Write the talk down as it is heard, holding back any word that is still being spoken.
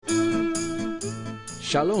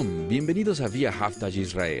Shalom, bienvenidos a Via Haftaj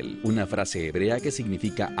Israel, una frase hebrea que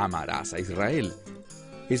significa amarás a Israel.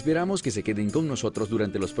 Esperamos que se queden con nosotros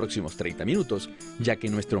durante los próximos 30 minutos, ya que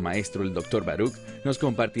nuestro maestro, el Dr. Baruch, nos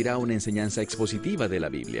compartirá una enseñanza expositiva de la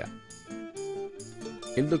Biblia.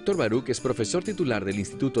 El Dr. Baruch es profesor titular del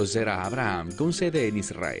Instituto Zera Abraham, con sede en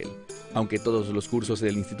Israel. Aunque todos los cursos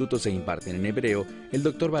del instituto se imparten en hebreo, el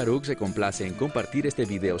Dr. Baruch se complace en compartir este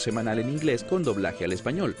video semanal en inglés con doblaje al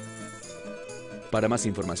español. Para más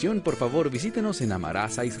información, por favor, visítenos en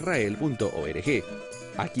amarazaisrael.org.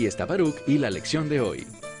 Aquí está Baruch y la lección de hoy.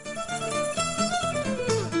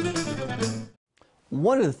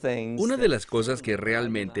 Una de las cosas que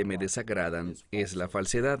realmente me desagradan es la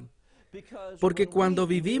falsedad. Porque cuando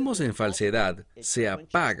vivimos en falsedad, se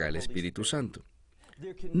apaga el Espíritu Santo.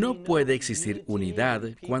 No puede existir unidad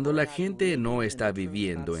cuando la gente no está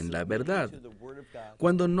viviendo en la verdad,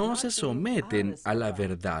 cuando no se someten a la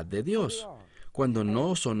verdad de Dios, cuando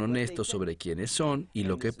no son honestos sobre quiénes son y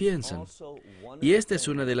lo que piensan. Y esta es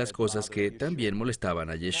una de las cosas que también molestaban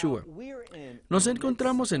a Yeshua. Nos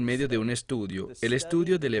encontramos en medio de un estudio, el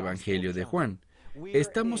estudio del Evangelio de Juan.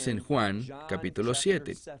 Estamos en Juan, capítulo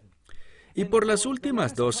 7. Y por las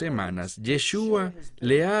últimas 2 semanas, Yeshua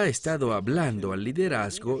le ha estado hablando al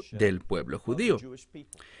liderazgo del pueblo judío.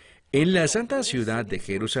 En la santa ciudad de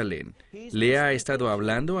Jerusalén, le ha estado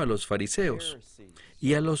hablando a los fariseos,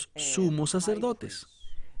 y a los sumos sacerdotes,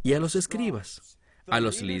 y a los escribas, a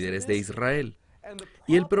los líderes de Israel.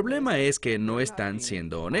 Y el problema es que no están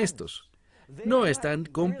siendo honestos. No están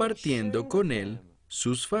compartiendo con Él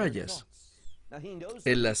sus fallas.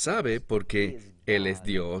 Él las sabe porque Él es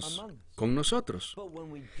Dios con nosotros.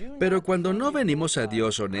 Pero cuando no venimos a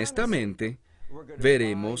Dios honestamente,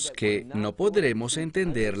 veremos que no podremos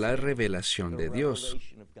entender la revelación de Dios.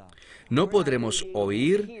 No podremos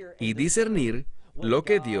oír y discernir lo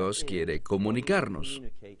que Dios quiere comunicarnos.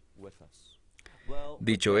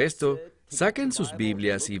 Dicho esto, saquen sus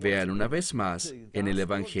Biblias y vean una vez más en el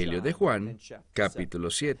Evangelio de Juan,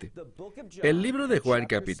 capítulo 7. El libro de Juan,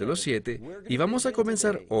 capítulo 7, y vamos a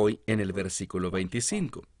comenzar hoy en el versículo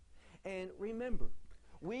 25.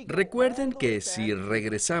 Recuerden que si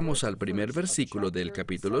regresamos al primer versículo del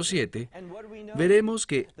capítulo 7, veremos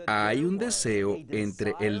que hay un deseo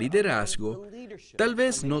entre el liderazgo, tal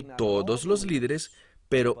vez no todos los líderes,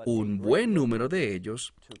 pero un buen número de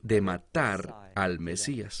ellos, de matar al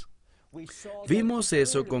Mesías. Vimos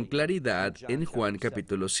eso con claridad en Juan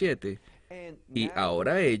capítulo 7, y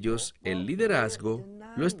ahora ellos, el liderazgo,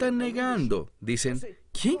 lo están negando. Dicen,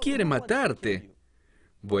 ¿quién quiere matarte?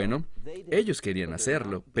 Bueno, ellos querían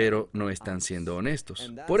hacerlo, pero no están siendo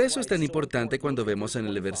honestos. Por eso es tan importante cuando vemos en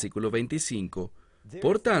el versículo 25,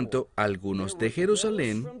 por tanto, algunos de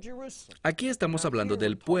Jerusalén, aquí estamos hablando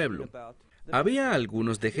del pueblo, había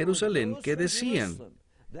algunos de Jerusalén que decían,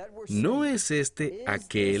 ¿no es este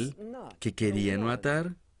aquel que querían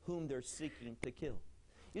matar?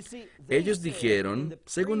 Ellos dijeron,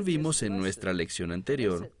 según vimos en nuestra lección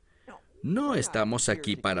anterior, no estamos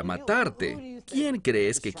aquí para matarte. ¿Quién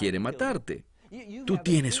crees que quiere matarte? Tú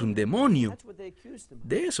tienes un demonio.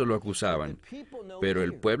 De eso lo acusaban. Pero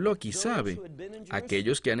el pueblo aquí sabe.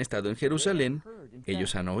 Aquellos que han estado en Jerusalén,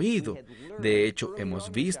 ellos han oído. De hecho,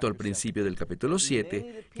 hemos visto al principio del capítulo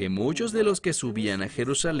 7 que muchos de los que subían a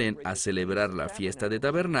Jerusalén a celebrar la fiesta de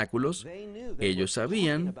tabernáculos, ellos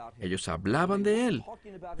sabían, ellos hablaban de él,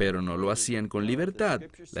 pero no lo hacían con libertad.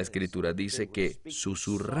 La Escritura dice que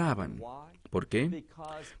susurraban. ¿Por qué?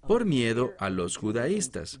 Por miedo a los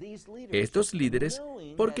judaístas. Estos líderes,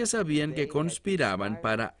 porque sabían que conspiraban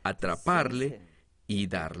para atraparle y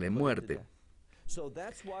darle muerte.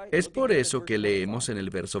 Es por eso que leemos en el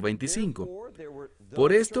verso 25.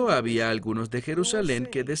 Por esto había algunos de Jerusalén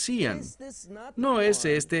que decían, ¿no es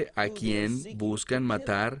este a quien buscan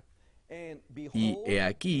matar? Y he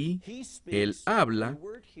aquí, él habla,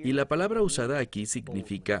 y la palabra usada aquí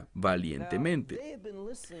significa valientemente.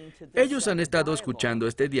 Ellos han estado escuchando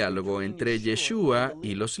este diálogo entre Yeshua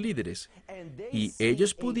y los líderes, y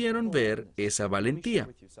ellos pudieron ver esa valentía.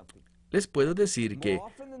 Les puedo decir que,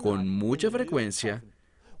 con mucha frecuencia,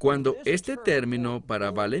 cuando este término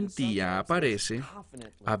para valentía aparece,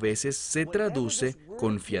 a veces se traduce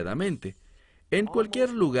confiadamente. En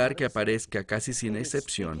cualquier lugar que aparezca, casi sin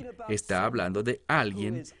excepción, está hablando de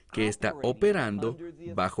alguien que está operando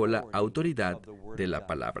bajo la autoridad de la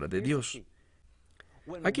palabra de Dios.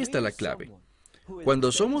 Aquí está la clave.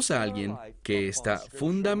 Cuando somos alguien que está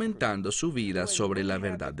fundamentando su vida sobre la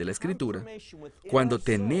verdad de la Escritura, cuando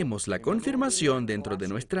tenemos la confirmación dentro de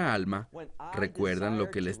nuestra alma, ¿recuerdan lo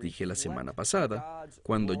que les dije la semana pasada?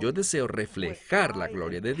 Cuando yo deseo reflejar la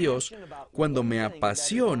gloria de Dios, cuando me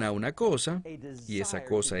apasiona una cosa, y esa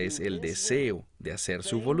cosa es el deseo de hacer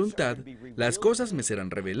su voluntad, las cosas me serán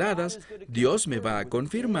reveladas, Dios me va a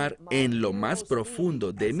confirmar en lo más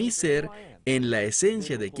profundo de mi ser, en la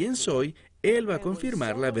esencia de quién soy. Él va a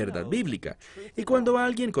confirmar la verdad bíblica. Y cuando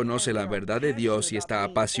alguien conoce la verdad de Dios y está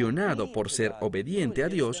apasionado por ser obediente a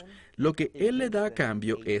Dios, lo que Él le da a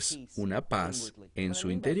cambio es una paz en su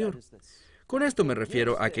interior. Con esto me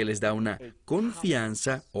refiero a que les da una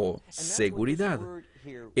confianza o seguridad.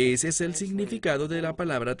 Ese es el significado de la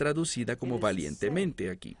palabra traducida como valientemente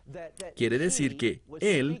aquí. Quiere decir que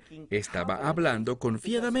Él estaba hablando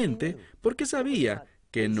confiadamente porque sabía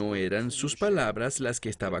que no eran sus palabras las que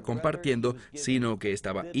estaba compartiendo, sino que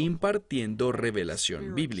estaba impartiendo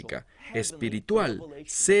revelación bíblica, espiritual,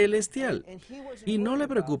 celestial. Y no le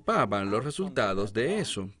preocupaban los resultados de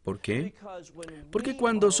eso. ¿Por qué? Porque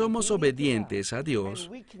cuando somos obedientes a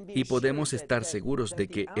Dios y podemos estar seguros de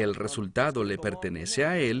que el resultado le pertenece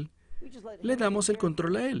a Él, le damos el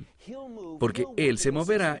control a Él, porque Él se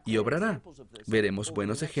moverá y obrará. Veremos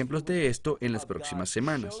buenos ejemplos de esto en las próximas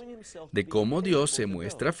semanas, de cómo Dios se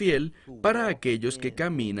muestra fiel para aquellos que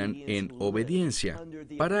caminan en obediencia,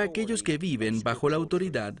 para aquellos que viven bajo la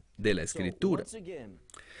autoridad de la Escritura.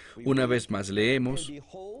 Una vez más leemos,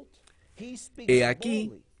 he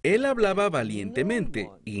aquí, Él hablaba valientemente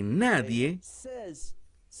y nadie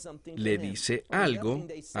le dice algo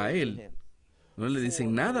a Él. No le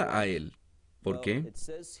dicen nada a Él. ¿Por qué?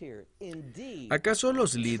 ¿Acaso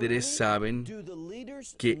los líderes saben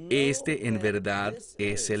que este en verdad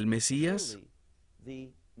es el Mesías?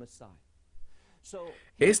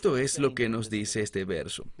 Esto es lo que nos dice este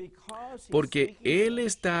verso. Porque Él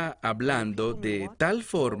está hablando de tal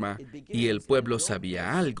forma y el pueblo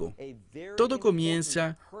sabía algo. Todo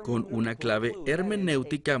comienza con una clave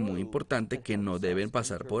hermenéutica muy importante que no deben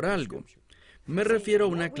pasar por algo. Me refiero a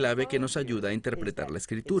una clave que nos ayuda a interpretar la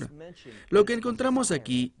Escritura. Lo que encontramos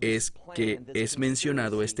aquí es que es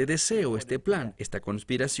mencionado este deseo, este plan, esta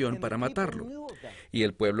conspiración para matarlo. Y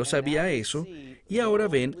el pueblo sabía eso, y ahora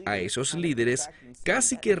ven a esos líderes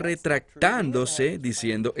casi que retractándose,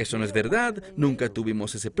 diciendo, eso no es verdad, nunca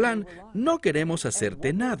tuvimos ese plan, no queremos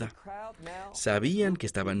hacerte nada. Sabían que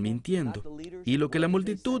estaban mintiendo. Y lo que la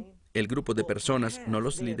multitud, el grupo de personas, no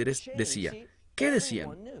los líderes, decía. ¿Qué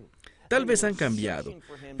decían? Tal vez han cambiado,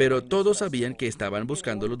 pero todos sabían que estaban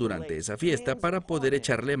buscándolo durante esa fiesta para poder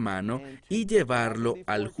echarle mano y llevarlo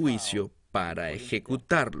al juicio para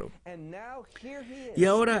ejecutarlo. Y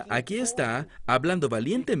ahora aquí está hablando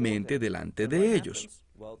valientemente delante de ellos.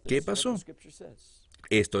 ¿Qué pasó?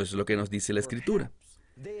 Esto es lo que nos dice la Escritura.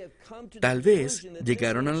 Tal vez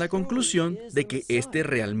llegaron a la conclusión de que este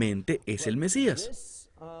realmente es el Mesías.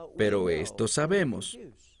 Pero esto sabemos.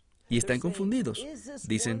 Y están confundidos.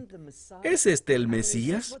 Dicen, ¿es este el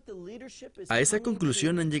Mesías? ¿A esa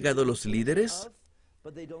conclusión han llegado los líderes?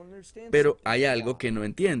 Pero hay algo que no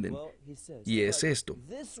entienden, y es esto.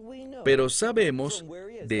 Pero sabemos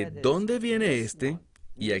de dónde viene este,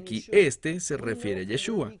 y aquí este se refiere a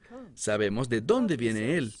Yeshua. Sabemos de dónde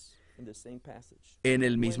viene él. En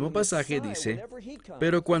el mismo pasaje dice,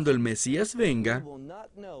 pero cuando el Mesías venga,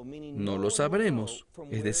 no lo sabremos.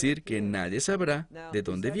 Es decir, que nadie sabrá de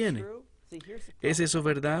dónde viene. ¿Es eso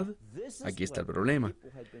verdad? Aquí está el problema.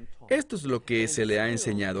 Esto es lo que se le ha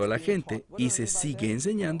enseñado a la gente y se sigue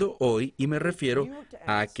enseñando hoy, y me refiero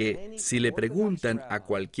a que si le preguntan a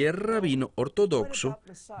cualquier rabino ortodoxo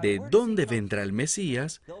de dónde vendrá el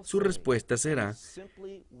Mesías, su respuesta será,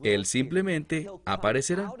 Él simplemente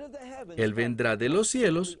aparecerá. Él vendrá de los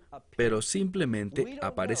cielos, pero simplemente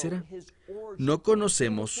aparecerá. No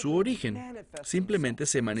conocemos su origen, simplemente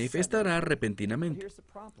se manifestará repentinamente.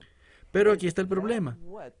 Pero aquí está el problema.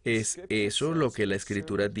 ¿Es eso lo que la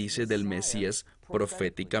Escritura dice del Mesías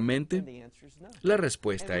proféticamente? La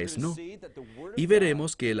respuesta es no. Y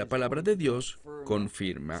veremos que la palabra de Dios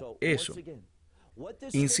confirma eso.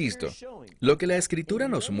 Insisto, lo que la Escritura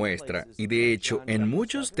nos muestra, y de hecho en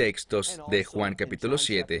muchos textos de Juan capítulo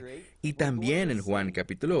 7 y también en Juan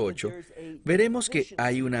capítulo 8, veremos que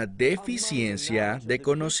hay una deficiencia de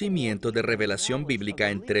conocimiento de revelación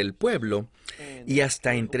bíblica entre el pueblo y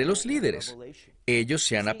hasta entre los líderes. Ellos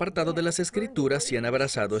se han apartado de las Escrituras y han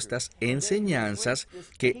abrazado estas enseñanzas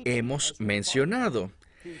que hemos mencionado.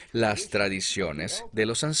 Las tradiciones de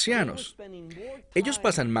los ancianos. Ellos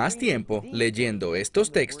pasan más tiempo leyendo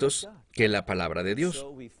estos textos que la palabra de Dios.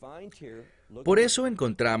 Por eso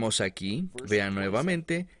encontramos aquí, vean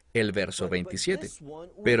nuevamente, el verso 27.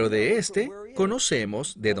 Pero de este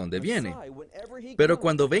conocemos de dónde viene. Pero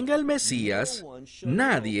cuando venga el Mesías,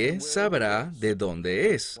 nadie sabrá de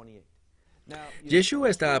dónde es. Yeshua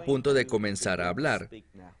está a punto de comenzar a hablar,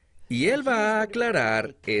 y él va a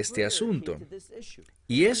aclarar este asunto.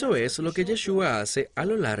 Y eso es lo que Yeshua hace a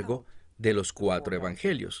lo largo de los 4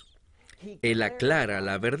 evangelios. Él aclara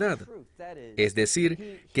la verdad, es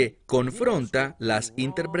decir, que confronta las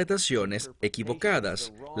interpretaciones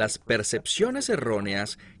equivocadas, las percepciones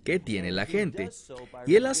erróneas que tiene la gente.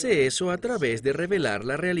 Y él hace eso a través de revelar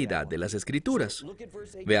la realidad de las Escrituras.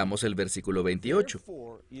 Veamos el versículo 28.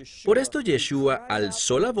 Por esto Yeshua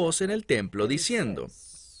alzó la voz en el templo diciendo,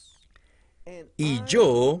 y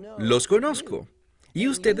yo los conozco, y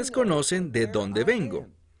ustedes conocen de dónde vengo.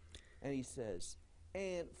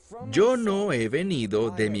 Yo no he venido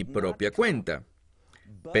de mi propia cuenta,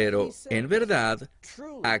 pero en verdad,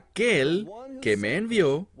 aquel que me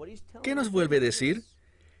envió, ¿qué nos vuelve a decir?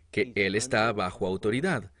 Que Él está bajo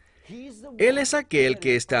autoridad. Él es aquel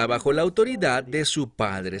que está bajo la autoridad de su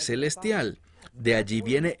Padre Celestial. De allí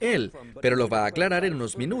viene Él, pero lo va a aclarar en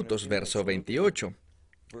unos minutos, verso 28.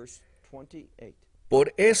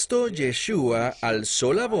 Por esto Yeshua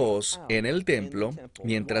alzó la voz en el templo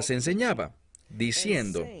mientras enseñaba,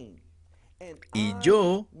 diciendo, y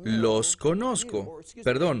yo los conozco.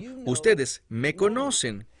 Perdón, ustedes me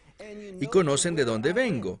conocen y conocen de dónde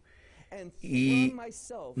vengo. Y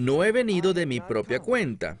no he venido de mi propia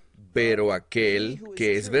cuenta, pero aquel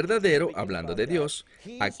que es verdadero, hablando de Dios,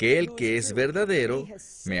 aquel que es verdadero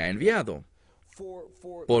me ha enviado.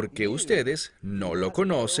 Porque ustedes no lo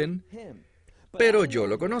conocen, pero yo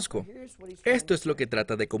lo conozco. Esto es lo que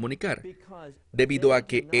trata de comunicar. Debido a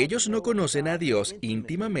que ellos no conocen a Dios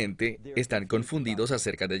íntimamente, están confundidos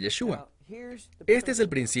acerca de Yeshua. Este es el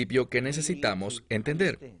principio que necesitamos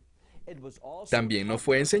entender. También nos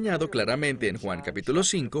fue enseñado claramente en Juan capítulo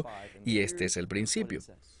 5, y este es el principio.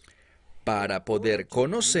 Para poder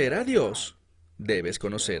conocer a Dios, debes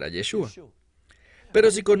conocer a Yeshua. Pero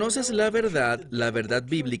si conoces la verdad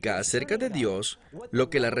bíblica acerca de Dios, lo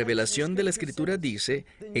que la revelación de la Escritura dice,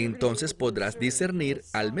 entonces podrás discernir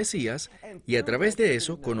al Mesías y a través de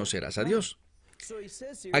eso conocerás a Dios.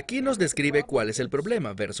 Aquí nos describe cuál es el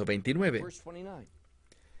problema, verso 29.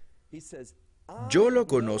 Yo lo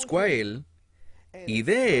conozco a Él y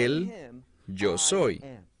de Él yo soy.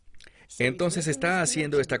 Entonces está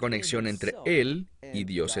haciendo esta conexión entre Él y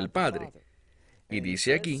Dios el Padre. Y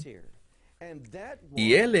dice aquí,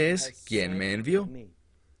 y Él es quien me envió.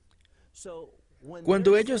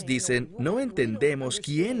 Cuando ellos dicen, no entendemos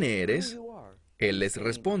quién eres, Él les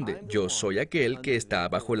responde, yo soy aquel que está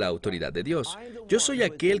bajo la autoridad de Dios. Yo soy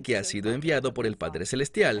aquel que ha sido enviado por el Padre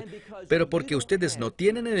Celestial, pero porque ustedes no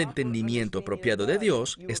tienen el entendimiento apropiado de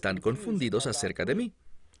Dios, están confundidos acerca de mí.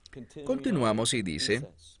 Continuamos y dice,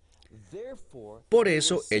 por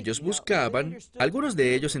eso ellos buscaban, algunos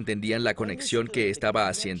de ellos entendían la conexión que estaba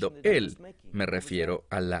haciendo Él. Me refiero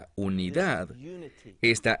a la unidad,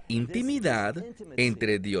 esta intimidad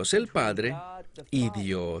entre Dios el Padre y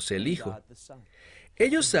Dios el Hijo.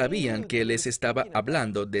 Ellos sabían que Él les estaba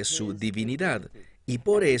hablando de su divinidad, y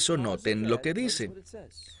por eso noten lo que dice.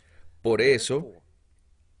 Por eso,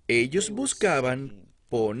 ellos buscaban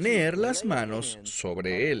poner las manos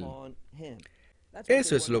sobre Él.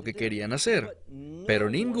 Eso es lo que querían hacer, pero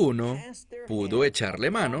ninguno pudo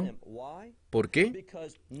echarle mano. ¿Por qué?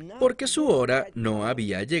 Porque su hora no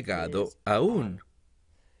había llegado aún.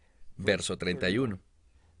 Verso 31.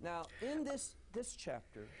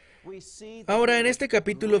 Ahora, en este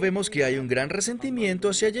capítulo vemos que hay un gran resentimiento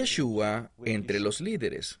hacia Yeshua entre los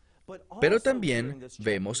líderes, pero también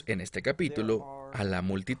vemos en este capítulo a la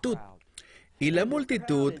multitud. Y la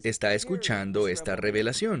multitud está escuchando esta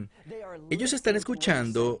revelación. Ellos están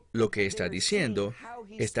escuchando lo que está diciendo,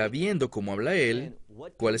 está viendo cómo habla Él.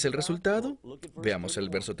 ¿Cuál es el resultado? Veamos el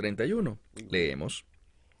verso 31. Leemos.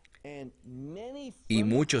 Y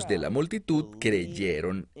muchos de la multitud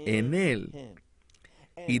creyeron en Él.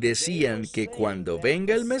 Y decían que cuando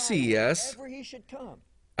venga el Mesías,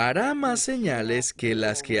 hará más señales que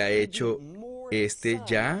las que ha hecho este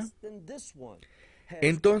ya.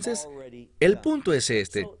 Entonces, el punto es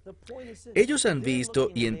este. Ellos han visto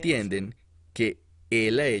y entienden que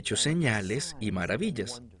Él ha hecho señales y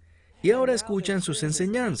maravillas. Y ahora escuchan sus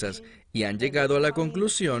enseñanzas y han llegado a la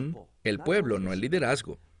conclusión, el pueblo, no el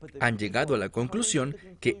liderazgo, han llegado a la conclusión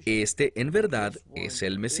que este en verdad es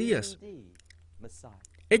el Mesías.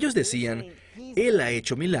 Ellos decían, Él ha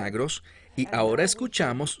hecho milagros, Y ahora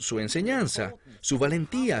escuchamos su enseñanza, su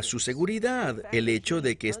valentía, su seguridad, el hecho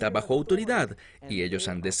de que está bajo autoridad. Y ellos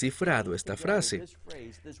han descifrado esta frase.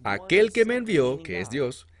 Aquel que me envió, que es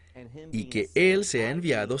Dios, y que Él se ha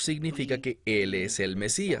enviado significa que Él es el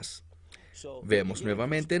Mesías. Vemos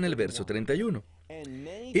nuevamente en el verso 31.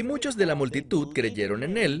 Y muchos de la multitud creyeron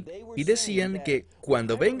en Él y decían que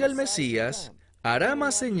cuando venga el Mesías, hará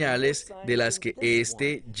más señales de las que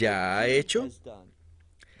éste ya ha hecho.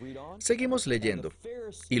 Seguimos leyendo.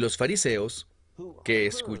 Y los fariseos, que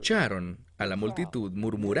escucharon a la multitud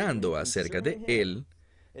murmurando acerca de Él,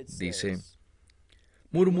 dice,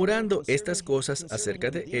 murmurando estas cosas acerca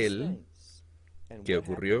de Él, ¿qué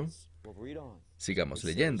ocurrió? Sigamos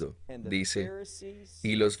leyendo. Dice,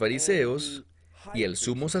 y los fariseos y el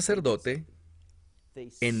sumo sacerdote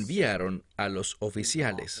enviaron a los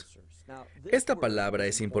oficiales. Esta palabra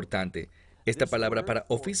es importante. Esta palabra para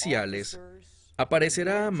oficiales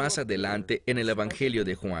aparecerá más adelante en el Evangelio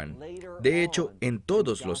de Juan. De hecho, en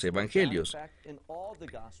todos los evangelios,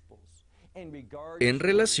 en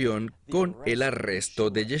relación con el arresto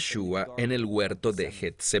de Yeshua en el huerto de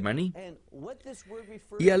Getsemaní.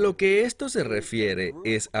 Y a lo que esto se refiere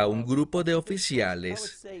es a un grupo de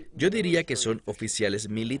oficiales, yo diría que son oficiales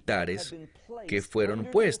militares, que fueron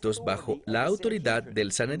puestos bajo la autoridad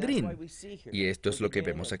del Sanedrín. Y esto es lo que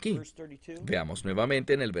vemos aquí. Veamos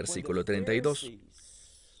nuevamente en el versículo 32.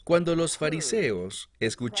 Cuando los fariseos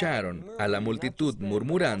escucharon a la multitud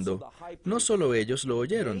murmurando, no solo ellos lo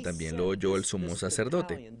oyeron, también lo oyó el sumo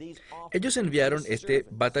sacerdote. Ellos enviaron este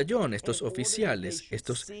batallón, estos oficiales,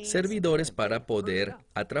 estos servidores para poder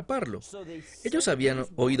atraparlo. Ellos habían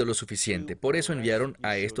oído lo suficiente, por eso enviaron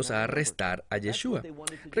a estos a arrestar a Yeshua.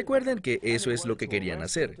 Recuerden que eso es lo que querían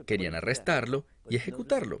hacer, querían arrestarlo y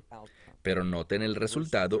ejecutarlo. Pero noten el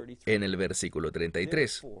resultado en el versículo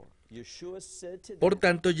 33. Por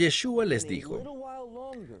tanto, Yeshua les dijo,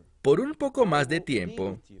 por un poco más de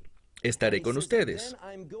tiempo estaré con ustedes.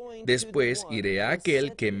 Después iré a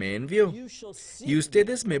aquel que me envió, y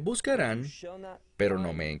ustedes me buscarán, pero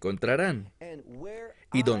no me encontrarán.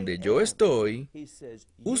 Y donde yo estoy,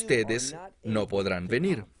 ustedes no podrán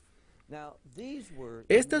venir.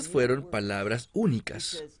 Estas fueron palabras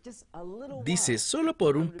únicas. Dice, solo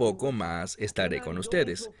por un poco más estaré con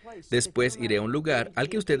ustedes. Después iré a un lugar al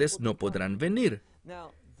que ustedes no podrán venir.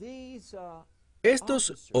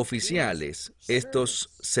 Estos oficiales, estos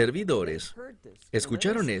servidores,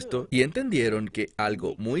 escucharon esto y entendieron que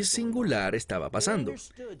algo muy singular estaba pasando.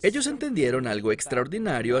 Ellos entendieron algo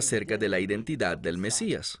extraordinario acerca de la identidad del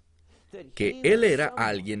Mesías, que Él era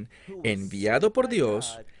alguien enviado por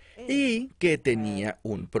Dios y que tenía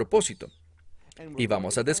un propósito. Y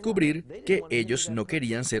vamos a descubrir que ellos no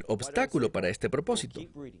querían ser obstáculo para este propósito.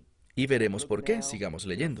 Y veremos por qué. Sigamos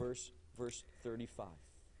leyendo.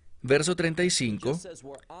 Verso 35,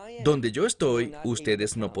 donde yo estoy,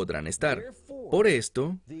 ustedes no podrán estar. Por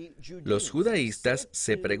esto, los judaístas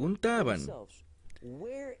se preguntaban,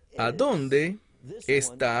 ¿a dónde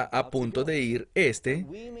está a punto de ir este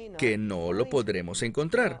que no lo podremos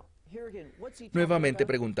encontrar? Nuevamente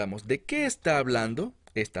preguntamos, ¿de qué está hablando?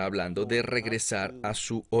 Está hablando de regresar a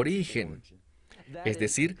su origen, es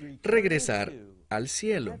decir, regresar al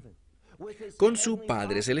cielo, con su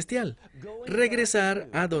Padre Celestial, regresar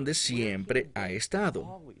a donde siempre ha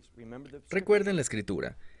estado. Recuerden la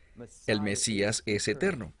Escritura, el Mesías es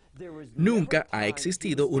eterno. Nunca ha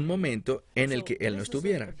existido un momento en el que Él no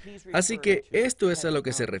estuviera. Así que esto es a lo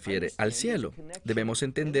que se refiere al cielo. Debemos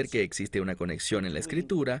entender que existe una conexión en la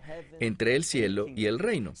Escritura entre el cielo y el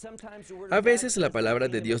reino. A veces la palabra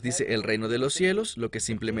de Dios dice el reino de los cielos, lo que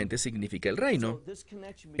simplemente significa el reino.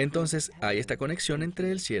 Entonces hay esta conexión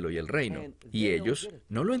entre el cielo y el reino, y ellos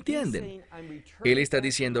no lo entienden. Él está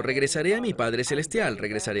diciendo, regresaré a mi Padre Celestial,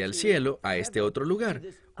 regresaré al cielo, a este otro lugar.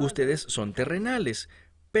 Ustedes son terrenales,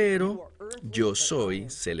 pero yo soy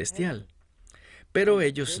celestial. Pero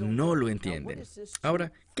ellos no lo entienden.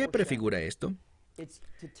 Ahora, ¿qué prefigura esto?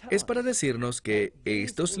 Es para decirnos que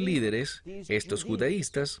estos líderes, estos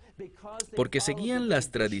judaístas, porque seguían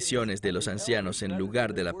las tradiciones de los ancianos en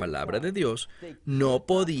lugar de la palabra de Dios, no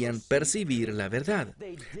podían percibir la verdad.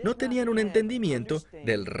 No tenían un entendimiento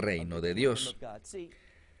del reino de Dios.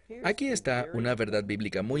 Aquí está una verdad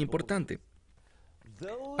bíblica muy importante.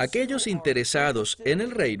 Aquellos interesados en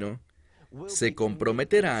el reino se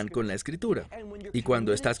comprometerán con la Escritura. Y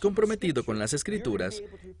cuando estás comprometido con las Escrituras,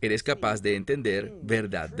 eres capaz de entender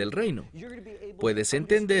verdad del reino. Puedes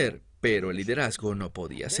entender, pero el liderazgo no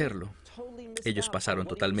podía hacerlo. Ellos pasaron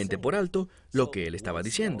totalmente por alto lo que él estaba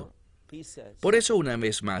diciendo. Por eso una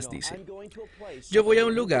vez más dice, yo voy a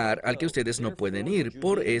un lugar al que ustedes no pueden ir.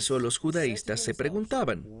 Por eso los judaístas se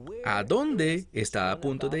preguntaban, ¿a dónde está a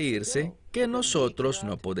punto de irse que nosotros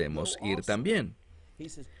no podemos ir también?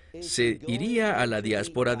 ¿Se iría a la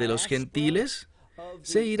diáspora de los gentiles?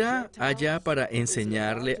 ¿Se irá allá para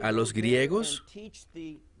enseñarle a los griegos?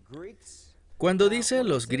 Cuando dice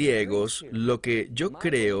los griegos, lo que yo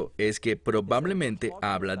creo es que probablemente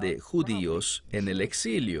habla de judíos en el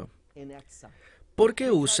exilio. ¿Por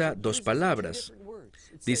qué usa dos palabras?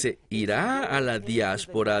 Dice, ¿irá a la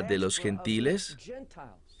diáspora de los gentiles?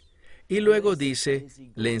 Y luego dice,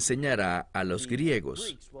 le enseñará a los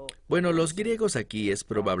griegos. Bueno, los griegos aquí es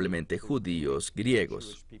probablemente judíos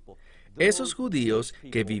griegos. Esos judíos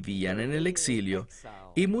que vivían en el exilio,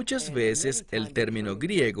 y muchas veces el término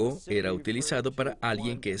griego era utilizado para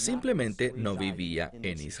alguien que simplemente no vivía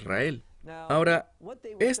en Israel. Ahora,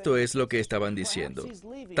 esto es lo que estaban diciendo.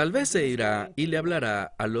 Tal vez se irá y le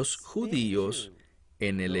hablará a los judíos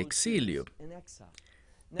en el exilio.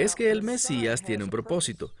 Es que el Mesías tiene un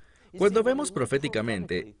propósito. Cuando vemos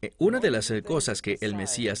proféticamente, una de las cosas que el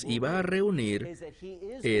Mesías iba a reunir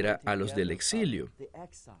era a los del exilio.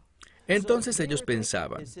 Entonces ellos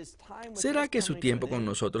pensaban, ¿será que su tiempo con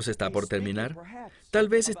nosotros está por terminar? Tal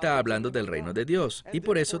vez está hablando del reino de Dios, y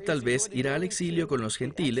por eso tal vez irá al exilio con los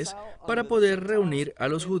gentiles para poder reunir a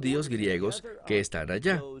los judíos griegos que están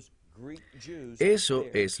allá. Eso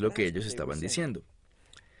es lo que ellos estaban diciendo.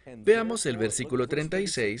 Veamos el versículo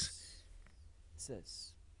 36.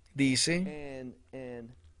 Dice,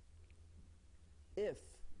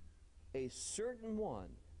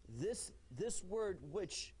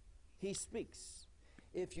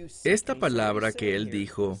 esta palabra que él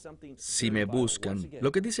dijo, si me buscan,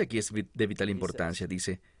 lo que dice aquí es de vital importancia.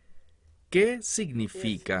 Dice, ¿qué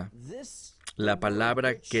significa la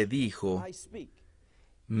palabra que dijo,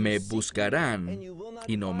 me buscarán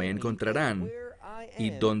y no me encontrarán,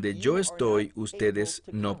 y donde yo estoy, ustedes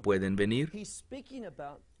no pueden venir?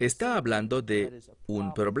 Está hablando de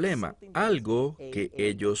un problema, algo que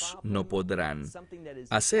ellos no podrán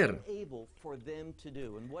hacer.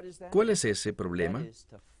 ¿Cuál es ese problema?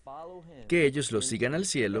 Que ellos lo sigan al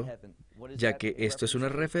cielo, ya que esto es una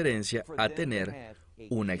referencia a tener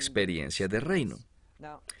una experiencia de reino.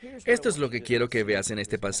 Esto es lo que quiero que veas en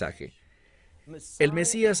este pasaje. El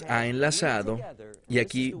Mesías ha enlazado, y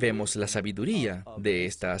aquí vemos la sabiduría de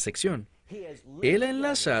esta sección. Él ha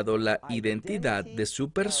enlazado la identidad de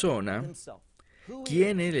su persona,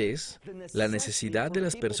 quién Él es, la necesidad de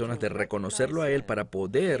las personas de reconocerlo a Él para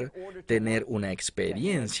poder tener una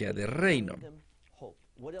experiencia de reino.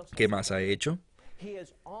 ¿Qué más ha hecho?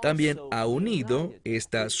 También ha unido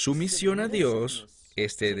esta sumisión a Dios,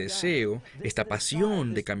 este deseo, esta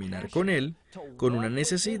pasión de caminar con Él, con una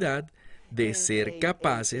necesidad de ser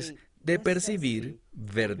capaces de percibir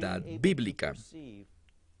verdad bíblica.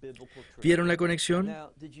 ¿Vieron la conexión?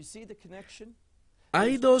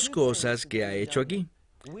 Hay dos cosas que ha hecho aquí.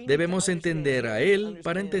 Debemos entender a Él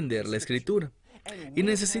para entender la Escritura. Y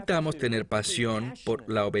necesitamos tener pasión por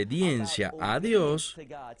la obediencia a Dios,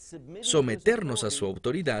 someternos a su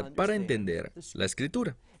autoridad para entender la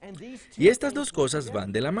Escritura. Y estas dos cosas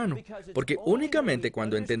van de la mano, porque únicamente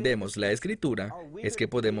cuando entendemos la Escritura es que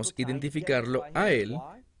podemos identificarlo a Él,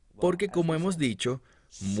 porque como hemos dicho,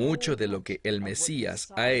 mucho de lo que el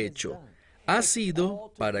Mesías ha hecho ha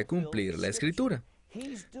sido para cumplir la Escritura.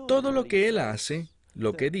 Todo lo que Él hace,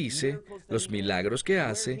 lo que dice, los milagros que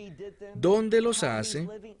hace, dónde los hace,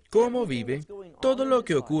 cómo vive, todo lo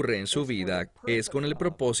que ocurre en su vida es con el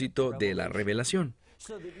propósito de la revelación,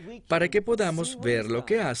 para que podamos ver lo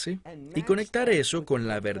que hace y conectar eso con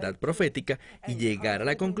la verdad profética y llegar a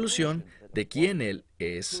la conclusión de quién Él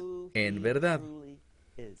es en verdad.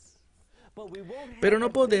 Pero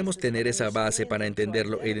no podemos tener esa base para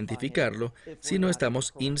entenderlo e identificarlo si no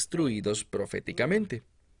estamos instruidos proféticamente.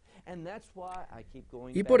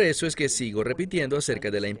 Y por eso es que sigo repitiendo acerca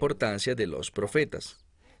de la importancia de los profetas.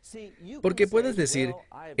 Porque puedes decir,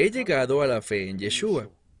 he llegado a la fe en Yeshua.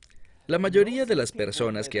 La mayoría de las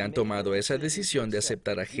personas que han tomado esa decisión de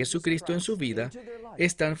aceptar a Jesucristo en su vida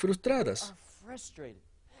están frustradas.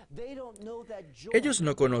 Ellos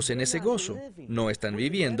no conocen ese gozo, no están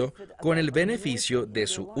viviendo con el beneficio de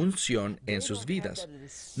su unción en sus vidas.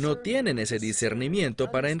 No tienen ese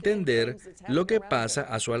discernimiento para entender lo que pasa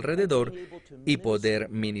a su alrededor y poder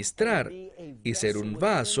ministrar y ser un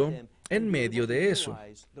vaso en medio de eso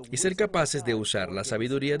y ser capaces de usar la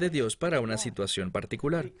sabiduría de Dios para una situación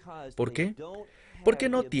particular. ¿Por qué? Porque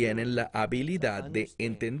no tienen la habilidad de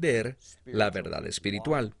entender la verdad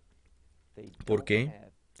espiritual. ¿Por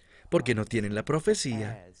qué? Porque no tienen la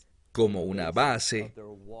profecía como una base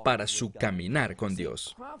para su caminar con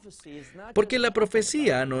Dios. Porque la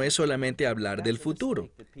profecía no es solamente hablar del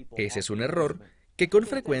futuro. Ese es un error que con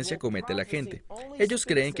frecuencia comete la gente. Ellos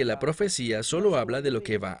creen que la profecía solo habla de lo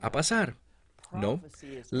que va a pasar. No,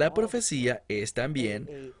 la profecía es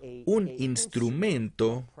también un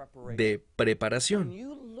instrumento de preparación.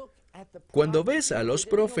 Cuando ves a los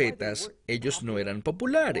profetas, ellos no eran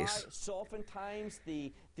populares.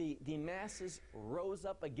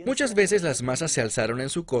 Muchas veces las masas se alzaron en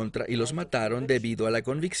su contra y los mataron debido a la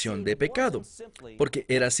convicción de pecado, porque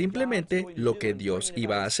era simplemente lo que Dios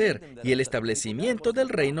iba a hacer y el establecimiento del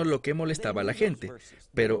reino lo que molestaba a la gente.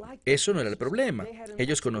 Pero eso no era el problema.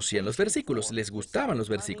 Ellos conocían los versículos, les gustaban los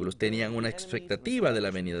versículos, tenían una expectativa de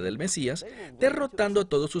la venida del Mesías, derrotando a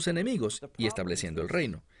todos sus enemigos y estableciendo el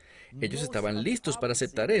reino. Ellos estaban listos para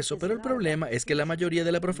aceptar eso, pero el problema es que la mayoría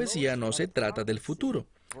de la profecía no se trata del futuro.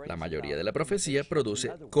 La mayoría de la profecía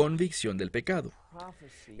produce convicción del pecado.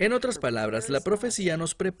 En otras palabras, la profecía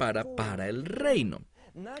nos prepara para el reino,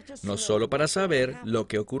 no solo para saber lo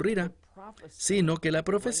que ocurrirá, sino que la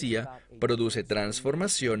profecía produce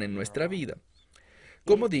transformación en nuestra vida.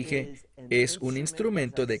 Como dije, es un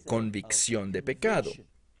instrumento de convicción de pecado.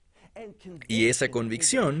 Y esa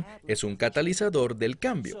convicción es un catalizador del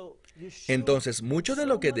cambio. Entonces, mucho de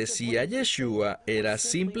lo que decía Yeshua era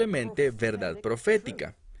simplemente verdad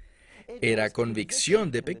profética. Era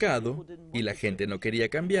convicción de pecado y la gente no quería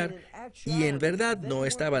cambiar y en verdad no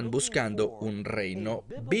estaban buscando un reino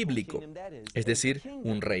bíblico, es decir,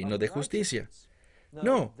 un reino de justicia.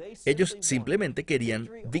 No, ellos simplemente querían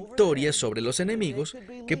victorias sobre los enemigos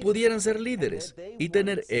que pudieran ser líderes y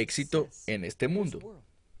tener éxito en este mundo.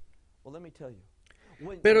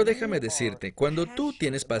 Pero déjame decirte, cuando tú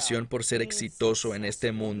tienes pasión por ser exitoso en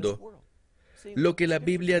este mundo, lo que la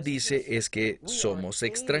Biblia dice es que somos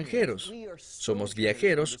extranjeros, somos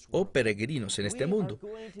viajeros o peregrinos en este mundo.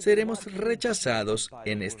 Seremos rechazados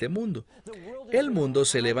en este mundo. El mundo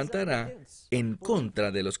se levantará en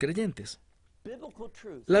contra de los creyentes.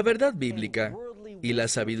 La verdad bíblica y la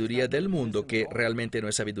sabiduría del mundo, que realmente no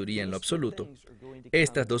es sabiduría en lo absoluto,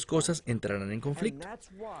 estas dos cosas entrarán en conflicto.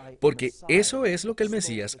 Porque eso es lo que el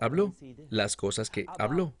Mesías habló, las cosas que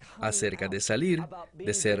habló acerca de salir,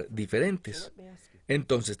 de ser diferentes.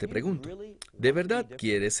 Entonces te pregunto, ¿de verdad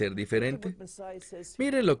quieres ser diferente?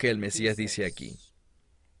 Mire lo que el Mesías dice aquí.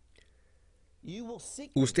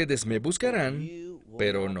 Ustedes me buscarán,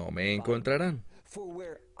 pero no me encontrarán.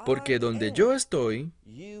 Porque donde yo estoy,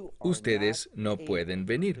 ustedes no pueden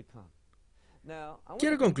venir.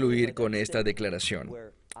 Quiero concluir con esta declaración.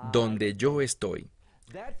 Donde yo estoy.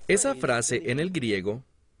 Esa frase en el griego,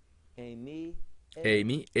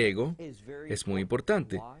 eimi, ego, es muy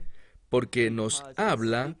importante, porque nos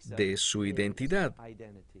habla de su identidad.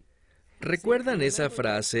 ¿Recuerdan esa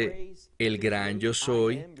frase, el gran yo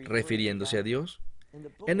soy, refiriéndose a Dios?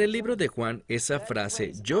 En el libro de Juan, esa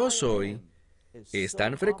frase, yo soy, es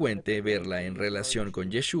tan frecuente verla en relación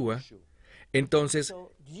con Yeshua. Entonces,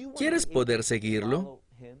 ¿quieres poder seguirlo?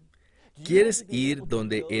 ¿Quieres ir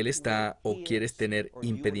donde Él está o quieres tener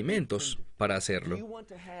impedimentos para hacerlo?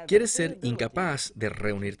 ¿Quieres ser incapaz de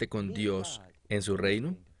reunirte con Dios en su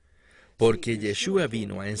reino? Porque Yeshua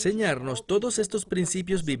vino a enseñarnos todos estos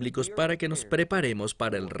principios bíblicos para que nos preparemos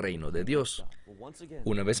para el reino de Dios.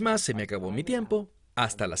 Una vez más, se me acabó mi tiempo.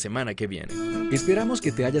 Hasta la semana que viene. Esperamos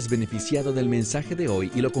que te hayas beneficiado del mensaje de hoy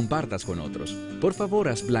y lo compartas con otros. Por favor,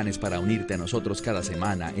 haz planes para unirte a nosotros cada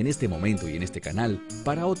semana en este momento y en este canal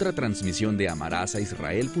para otra transmisión de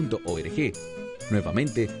amarasaisrael.org.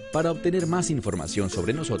 Nuevamente, para obtener más información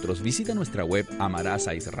sobre nosotros, visita nuestra web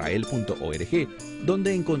amarasaisrael.org,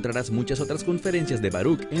 donde encontrarás muchas otras conferencias de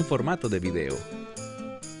Baruch en formato de video.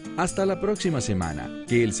 Hasta la próxima semana.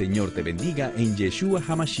 Que el Señor te bendiga en Yeshua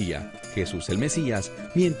HaMashiach, Jesús el Mesías,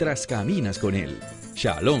 mientras caminas con Él.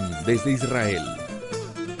 Shalom desde Israel.